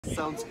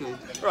Sounds good.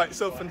 Right,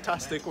 so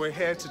fantastic. We're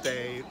here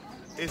today.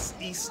 It's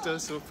Easter,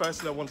 so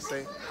firstly I want to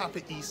say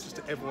Happy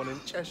Easter to everyone in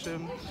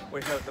Chesham.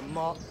 We're here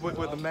at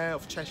with the Mayor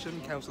of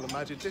Chesham, Cllr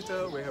Majid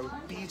Ditta. We're here with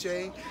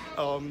BJ,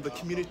 the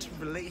Community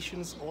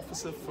Relations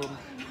Officer from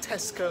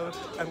Tesco,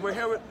 and we're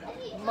here with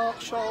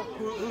Mark Shaw,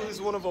 who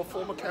is one of our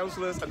former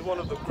councillors and one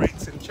of the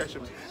greats in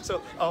Chesham.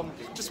 So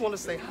just want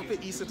to say Happy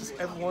Easter to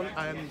everyone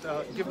and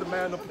give the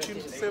Mayor an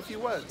opportunity to say a few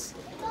words.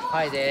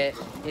 Hi there,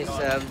 it's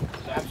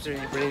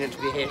absolutely brilliant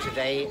to be here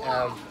today.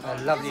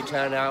 A lovely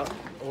turnout.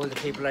 All the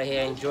people are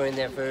here enjoying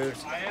their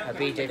foods.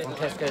 BJ from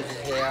Tesco's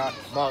is here,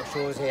 Mark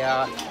Shaw's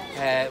here.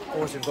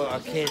 Also got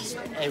our kids,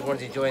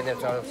 everyone's enjoying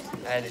themselves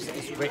and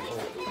it's grateful.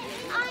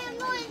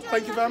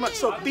 Thank you very much.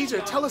 So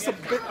BJ, tell us a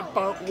bit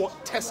about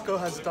what Tesco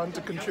has done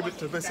to contribute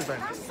to this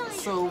event.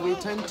 So we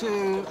tend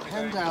to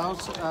hand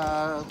out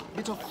a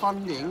bit of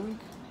funding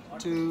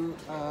to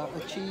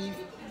achieve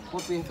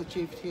what we have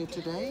achieved here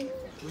today.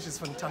 Which is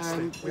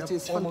fantastic. We have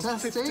almost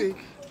almost 50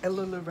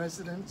 Cllr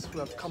residents who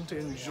have come to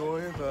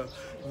enjoy the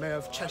Mayor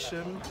of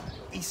Chesham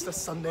Easter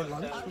Sunday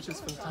lunch, which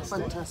is fantastic.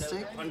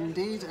 Fantastic,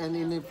 indeed, and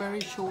in a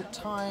very short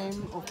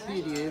time of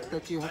period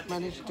that you have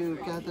managed to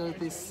gather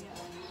this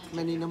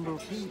many number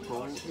of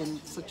people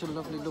in such a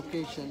lovely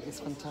location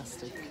is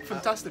fantastic.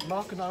 Fantastic.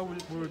 Mark and I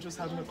we were just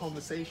having a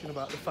conversation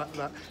about the fact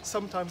that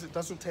sometimes it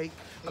doesn't take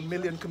a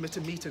million committee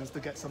meetings to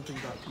get something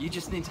done. You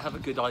just need to have a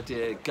good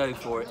idea, go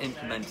for it,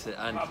 implement it,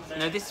 and you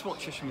know this is what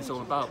Chesham is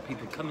all about: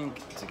 people coming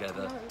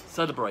together,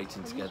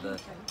 celebrating together,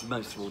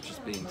 most of all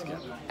just being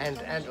together.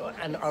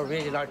 And I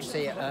really like to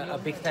say a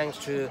big thanks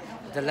to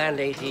the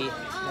landlady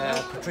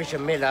Patricia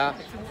Miller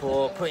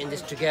for putting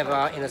this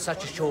together in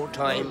such a short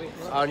time.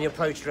 I only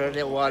approached her a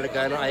little while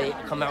ago and I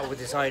come out with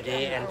this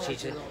idea and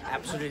she's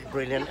absolutely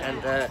brilliant,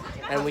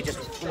 and we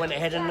just went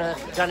ahead and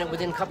done it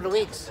within a couple of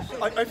weeks.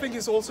 I think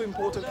it's also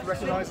important to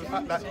recognise the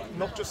fact that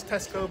not just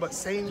Tesco but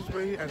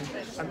Sainsbury and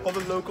other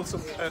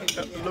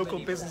local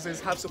businesses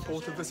have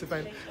supported this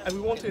event, and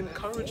we want to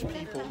encourage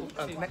people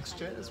next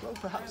year as well.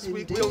 Perhaps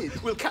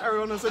we'll carry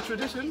on as a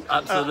tradition.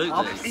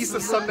 Absolutely. Easter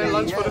Sunday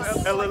lunch for the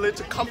Cllr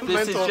to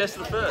complement. This is just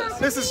the first.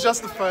 This is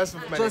just the first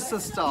of many. Just the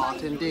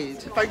start, indeed.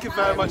 Thank you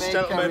very much,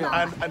 gentlemen,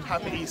 and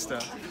Happy Easter.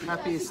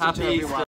 Happy Easter to everyone.